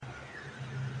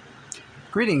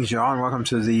Greetings, y'all, and welcome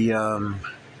to the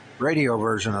radio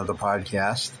version of the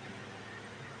podcast.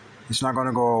 It's not going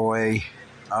to go away.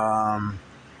 I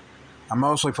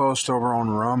mostly post over on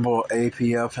Rumble,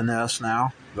 APFNS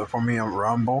now. Look for me on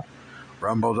Rumble,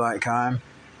 rumble.com.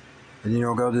 And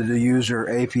you'll go to the user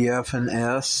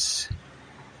APFNS.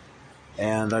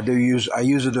 And I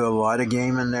usually do a lot of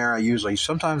gaming there.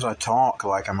 Sometimes I talk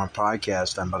like I'm a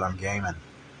podcasting, but I'm gaming.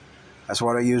 That's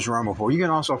what I use Rumble for. You can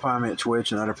also find me at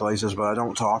Twitch and other places, but I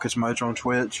don't talk as much on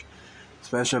Twitch,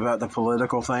 especially about the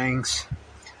political things.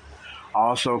 I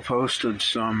also posted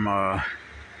some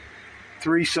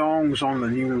 3 songs on the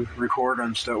new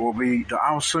recordings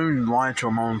I'll soon launch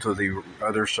them onto the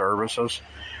other services.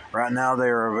 Right now they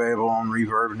are available on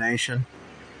Reverb Nation,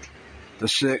 the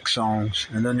 6 songs,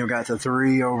 and then you've got the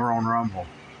 3 over on Rumble.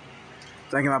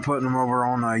 Thinking about putting them over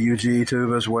on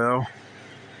YouTube as well.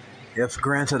 If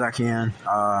granted I can.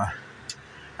 I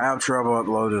have trouble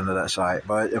uploading to that site,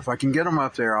 but if I can get them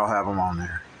up there, I'll have them on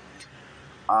there.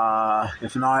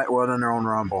 If not, well, then they're on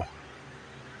Rumble.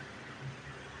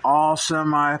 All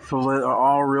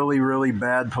really, really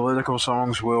bad political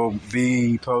songs will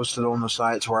be posted on the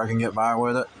sites where I can get by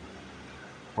with it,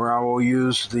 where I will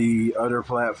use the other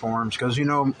platforms, because,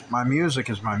 my music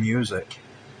is my music.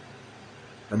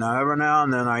 And now, every now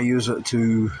and then I use it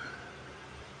to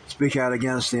speak out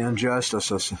against the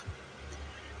injustice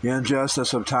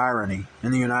of tyranny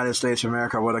in the United States of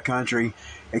America, with a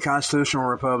constitutional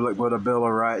republic with a Bill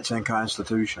of Rights and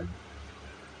Constitution.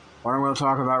 What I'm going to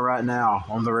talk about right now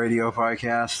on the radio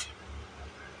podcast,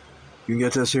 you can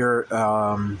get this here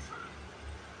at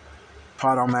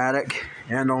Podomatic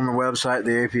and on the website,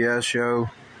 the APS show.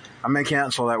 I may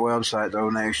cancel that website, though,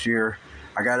 next year.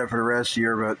 I got it for the rest of the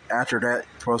year, but after that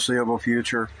foreseeable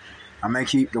future, I may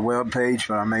keep the web page,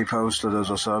 but I may post it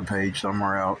as a sub page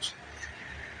somewhere else.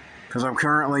 Because I've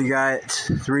currently got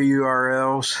 3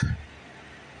 URLs.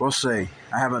 We'll see.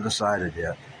 I haven't decided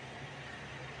yet.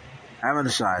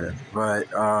 But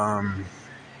I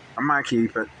might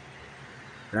keep it.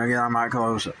 Then again, I might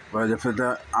close it. But if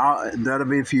that'll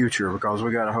be future, because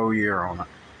we got a whole year on it.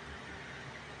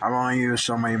 I've only used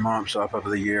so many months up of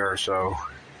the year, so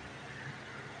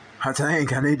I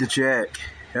think I need to check.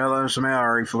 Hello, some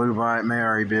already flew by. It may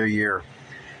already be a year.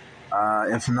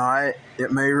 If not,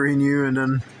 it may renew, and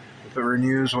then if it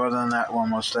renews, well, then that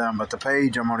one will stay. But the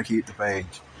page, I'm going to keep the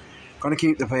page. Going to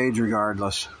keep the page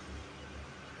regardless.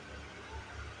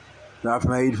 I've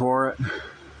paid for it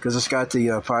because it's got the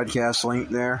podcast link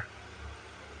there.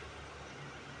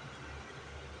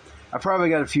 I probably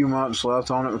got a few months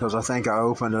left on it because I think I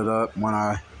opened it up when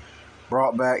I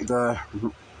brought back the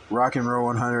Rock and Roll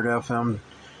 100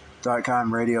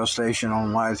 FM.com radio station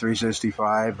on Live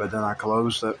 365, but then I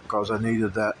closed it because I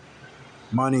needed that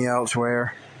money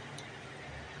elsewhere.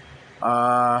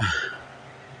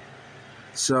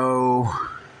 So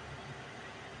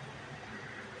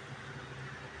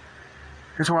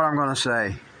here's what I'm going to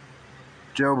say.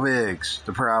 Joe Biggs,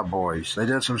 the Proud Boys, they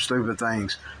did some stupid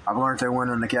things. I've learned they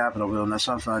went in the Capitol building. That's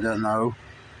something I didn't know.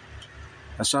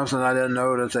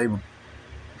 That they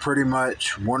pretty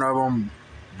much, one of them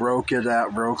broke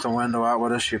the window out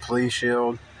with a police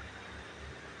shield.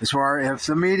 If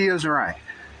the media's right,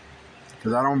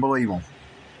 because I don't believe them.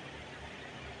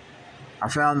 I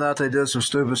found out they did some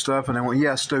stupid stuff, and they went,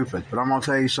 yeah, stupid. But I'm going to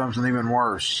tell you something even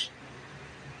worse.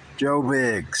 Joe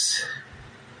Biggs,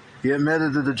 he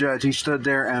admitted to the judge. He stood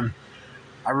there, and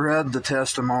I read the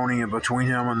testimony between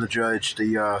him and the judge,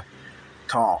 the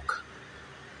talk.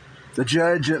 The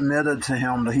judge admitted to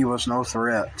him that he was no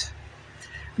threat.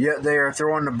 Yet they are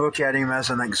throwing the book at him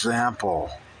as an example.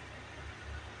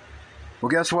 Well,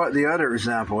 guess what the other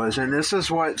example is? And this is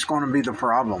what's going to be the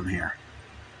problem here.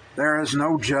 There is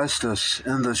no justice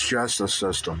in this justice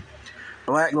system.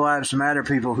 Black Lives Matter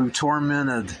people who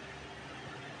tormented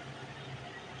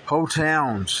whole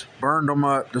towns, burned them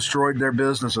up, destroyed their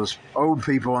businesses, old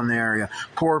people in the area,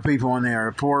 poor people in the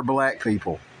area, poor black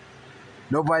people.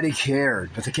 Nobody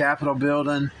cared. But the Capitol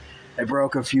building, they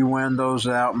broke a few windows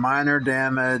out, minor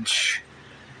damage,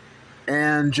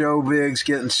 and Joe Biggs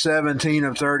getting 17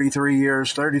 of 33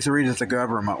 years, 33 that the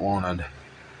government wanted.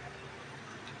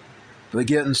 But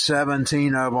getting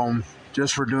 17 of them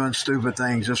just for doing stupid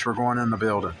things, just for going in the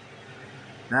building.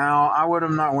 Now, I would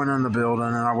have not went in the building,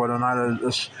 and I would have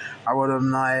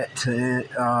not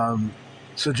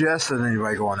suggested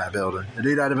anybody go in that building.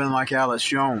 Indeed, I'd have been like Alex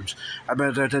Jones. I'd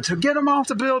been there to get them off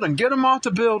the building, get them off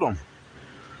the building.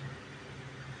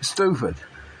 Stupid.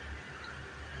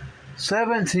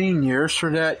 17 years for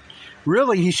that.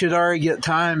 Really, he should already get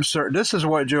time served. This is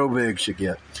what Joe Biggs should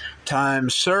get.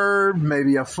 Time served,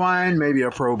 maybe a fine, maybe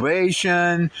a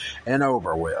probation, and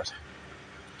over with.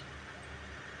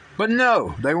 But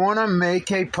no, they want to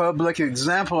make a public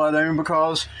example of them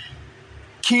because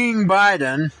King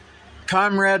Biden,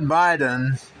 Comrade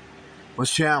Biden, was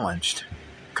challenged.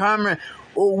 Comrade,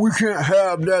 oh, we can't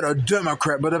have that, a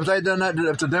Democrat. But if they done that,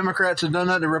 if the Democrats had done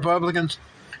that to Republicans,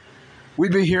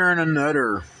 we'd be hearing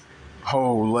another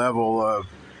whole level of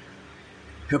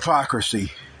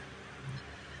hypocrisy.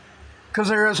 Because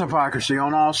there is hypocrisy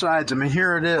on all sides. I mean,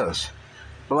 here it is.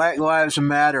 Black Lives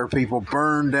Matter people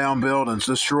burned down buildings,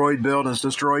 destroyed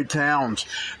towns,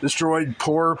 destroyed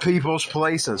poor people's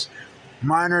places,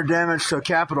 minor damage to a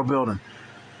Capitol building.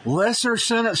 Lesser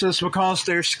sentences because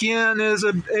their skin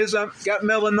got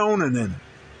melanoma in it.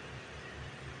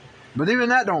 But even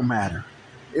that don't matter.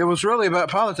 It was really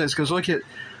about politics because look at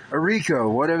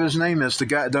Arico, whatever his name is, the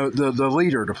guy, the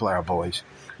leader of the Proud Boys.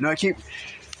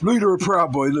 Leader of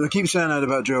Proud Boys. I keep saying that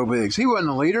about Joe Biggs. He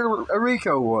wasn't a leader.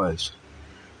 Arico was.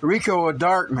 Rico, a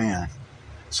dark man.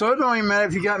 So it don't even matter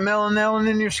if you got melanoma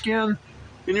in your skin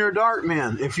and you're a dark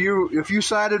man. If you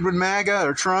sided with MAGA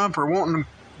or Trump or wanting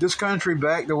this country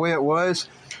back the way it was,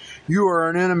 you are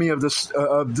an enemy of this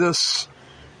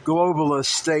globalist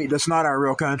state. That's not our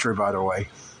real country, by the way.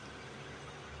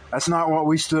 That's not what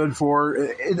we stood for.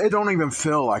 It don't even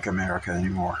feel like America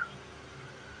anymore.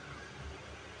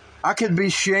 I could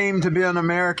be shamed to be an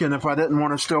American if I didn't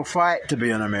want to still fight to be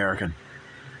an American.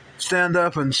 Stand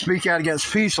up and speak out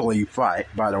against peacefully fight,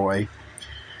 by the way.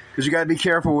 Because you got to be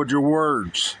careful with your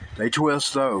words. They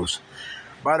twist those.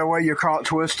 By the way, you're caught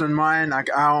twisting mine.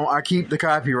 I keep the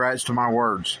copyrights to my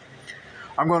words.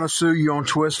 I'm going to sue you on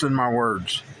twisting my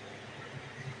words.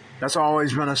 That's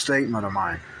always been a statement of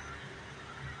mine.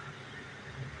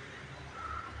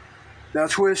 Now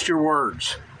twist your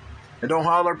words. And don't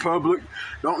holler public.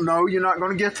 Don't know you're not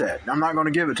going to get that. I'm not going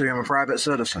to give it to you. I'm a private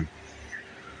citizen.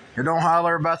 And don't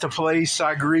holler about the place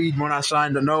I agreed when I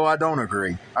signed it. No, I don't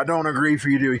agree. I don't agree for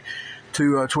you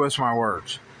to twist my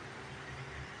words.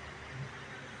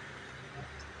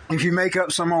 If you make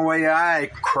up some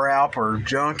AI crap or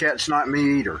junk, that's not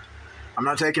me either. I'm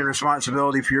not taking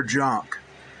responsibility for your junk,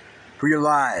 for your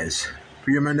lies,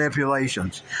 for your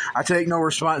manipulations. I take no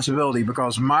responsibility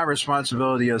because my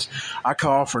responsibility is I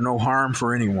call for no harm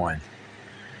for anyone.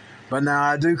 But now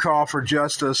I do call for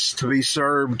justice to be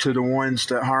served to the ones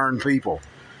that harm people,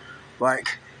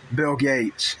 like Bill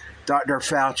Gates, Dr.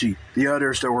 Fauci, the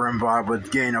others that were involved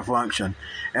with gain of function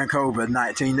and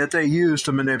COVID-19 that they used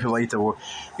to manipulate the world.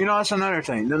 That's another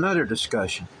thing, another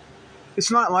discussion.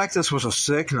 It's not like this was a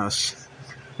sickness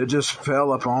that just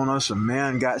fell upon us and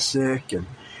man got sick and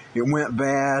it went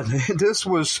bad. This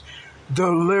was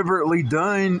deliberately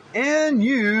done and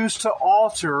used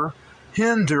to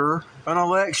hinder an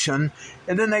election,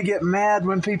 and then they get mad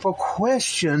when people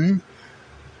question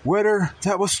whether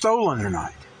that was stolen or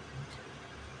not.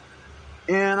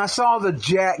 And I saw the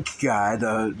Jack guy,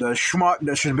 the schmuck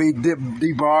that should be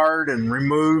debarred and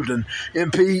removed and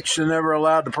impeached and never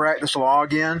allowed to practice law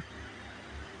again.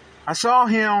 I saw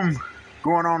him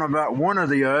going on about one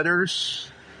of the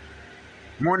others,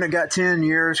 one that got 10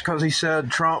 years because he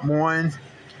said Trump won.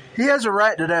 He has a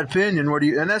right to that opinion.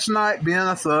 And that's not being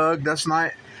a thug. That's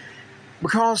not...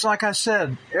 Because, like I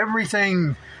said,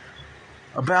 everything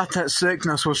about that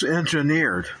sickness was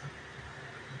engineered.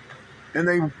 And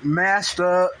they masked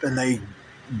up and they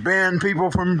banned people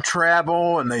from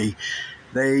travel and they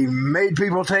made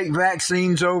people take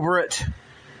vaccines over it.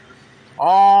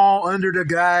 All under the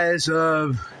guise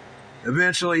of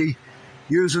eventually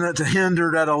using it to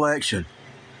hinder that election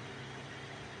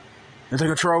and to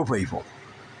control people.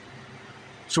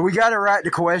 So we got a right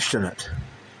to question it.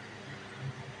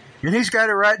 And he's got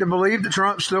a right to believe that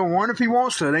Trump still won if he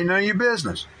wants to. It ain't none of your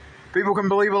business. People can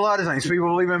believe a lot of things. People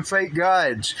believe in fake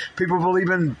guides. People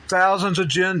believe in thousands of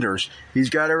genders.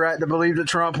 He's got a right to believe that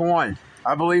Trump won.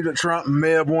 I believe that Trump may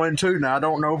have won too. Now, I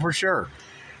don't know for sure.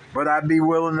 But I'd be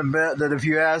willing to bet that if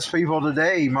you ask people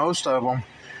today, most of them,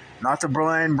 not to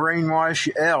brainwash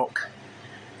elk,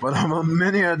 but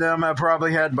many of them have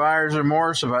probably had buyer's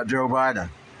remorse about Joe Biden.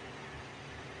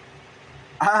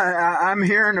 I'm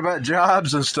hearing about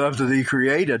jobs and stuff that he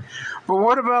created, but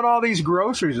what about all these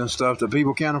groceries and stuff that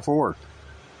people can't afford?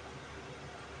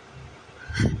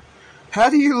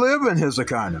 How do you live in his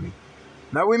economy?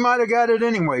 Now, we might have got it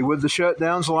anyway with the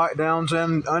shutdowns, lockdowns,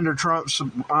 and under Trump's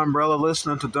umbrella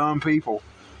listening to dumb people.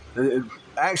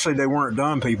 Actually, they weren't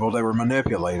dumb people. They were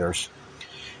manipulators.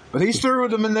 But he's through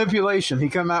with the manipulation. He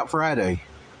come out Friday.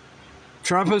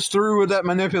 Trump is through with that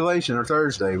manipulation, or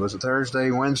Thursday. Was it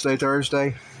Thursday, Wednesday,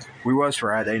 Thursday? We was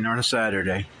Friday, not a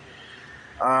Saturday.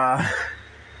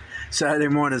 Saturday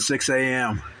morning, 6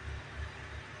 a.m.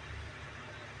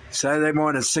 Saturday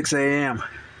morning, 6 a.m.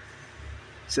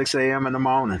 6 a.m. in the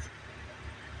morning.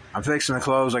 I'm fixing to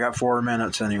close. I got 4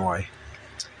 minutes anyway.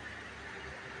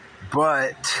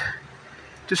 But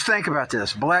just think about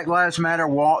this. Black Lives Matter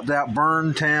walked out,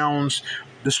 burned towns,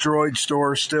 destroyed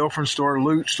stores, steal from stores,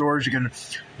 loot stores. You can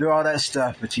do all that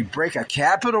stuff. But you break a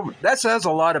capital. That says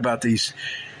a lot about these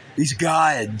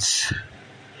gods.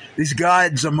 These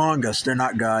gods among us. They're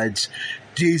not gods.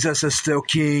 Jesus is still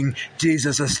king.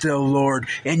 Jesus is still Lord.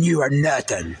 And you are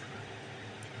nothing.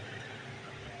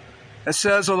 It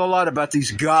says a lot about these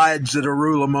gods that are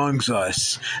rule amongst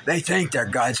us. They think they're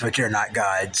gods, but you're not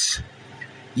gods.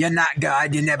 You're not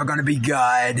God. You're never going to be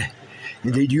God.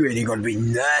 Indeed, you ain't going to be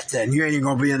nothing. You ain't even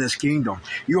going to be in this kingdom.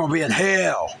 You're going to be in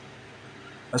hell.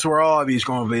 That's where all of you's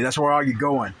going to be. That's where all you're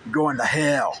going. You're going to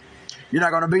hell. You're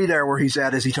not going to be there where he's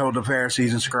at, as he told the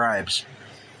Pharisees and scribes.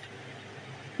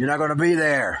 You're not going to be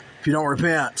there if you don't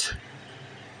repent.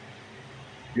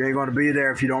 You ain't going to be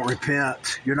there if you don't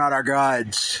repent. You're not our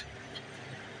gods.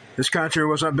 This country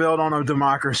wasn't built on a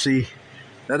democracy.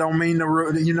 That don't mean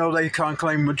they can't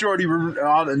claim majority.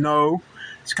 No,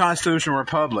 it's a constitutional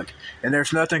republic, and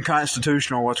there's nothing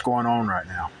constitutional what's going on right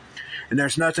now, and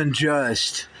there's nothing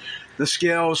just. The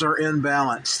scales are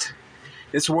imbalanced.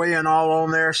 It's weighing all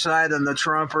on their side, and the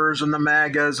Trumpers and the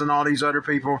MAGAs and all these other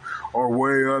people are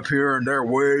way up here, and they're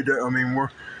way down.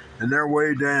 They're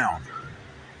way down.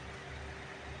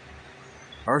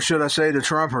 Or should I say the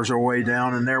Trumpers are way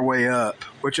down and they're way up,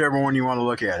 whichever one you want to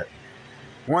look at it.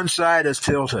 One side is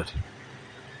tilted.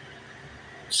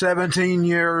 17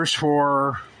 years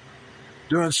for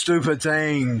doing stupid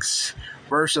things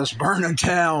versus burning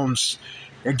towns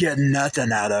and getting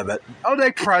nothing out of it. Oh,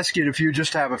 they prosecute a few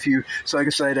just to have a few so they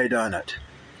can say they done it.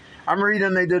 I'm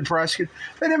reading they did prosecute.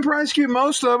 They didn't prosecute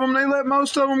most of them. They let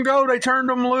most of them go. They turned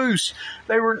them loose.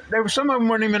 Some of them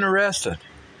weren't even arrested.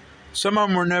 Some of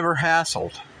them were never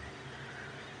hassled.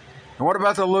 And what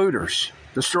about the looters?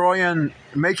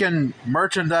 Making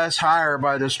merchandise higher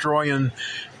by destroying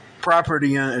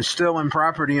property and stealing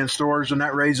property in stores, and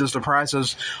that raises the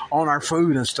prices on our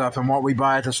food and stuff and what we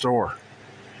buy at the store.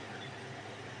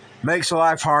 Makes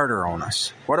life harder on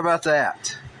us. What about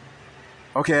that?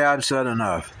 Okay, I've said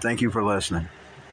enough. Thank you for listening.